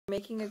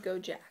Making a Go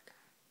Jack.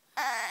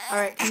 All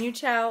right, can you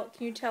tell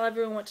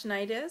everyone what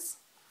tonight is?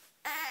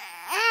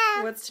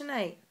 What's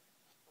tonight?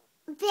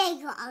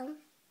 Big one.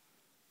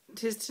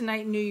 Is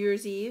tonight New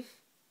Year's Eve?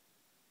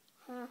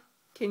 Huh.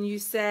 Can you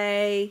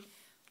say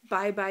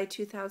bye-bye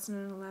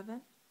 2011?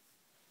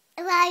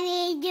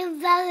 Bye-bye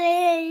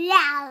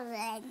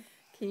 2011.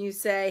 Can you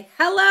say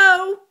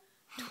hello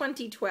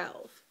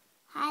 2012?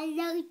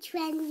 Hello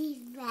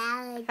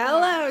 2012.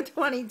 Hello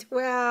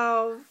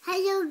 2012.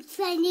 Hello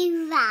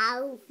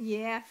 2012.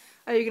 Yeah.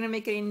 Are you going to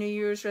make any New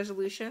Year's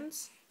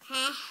resolutions?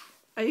 Huh?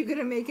 Are you going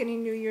to make any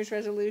New Year's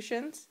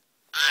resolutions?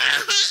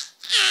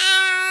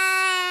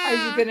 Are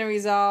you going to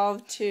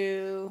resolve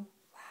to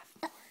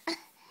laugh more?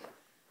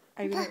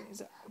 Are you going to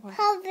resolve what?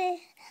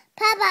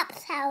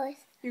 Pop-Up's house.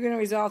 You're going to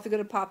resolve to go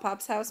to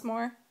Pop-Pop's house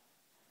more?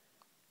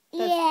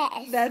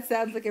 Yes. That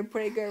sounds like a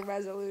pretty good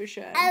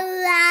resolution.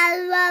 I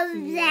love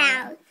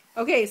Yeah. that.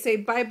 Okay, say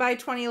bye-bye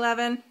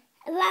 2011.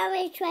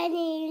 Bye-bye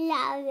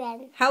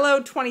 2011. Hello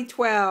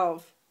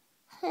 2012.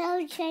 Hello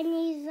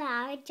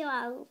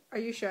 2012. Are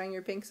you showing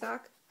your pink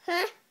sock?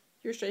 Huh?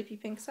 Your stripy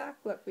pink sock?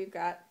 Look, we've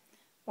got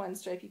one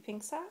stripy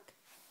pink sock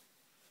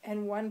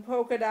and one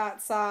polka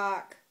dot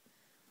sock.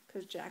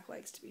 Because Jack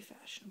likes to be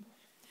fashionable.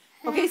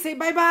 Okay, say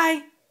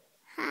bye-bye.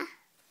 Huh?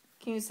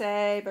 Can you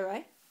say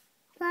bye-bye?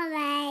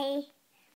 Bye-bye.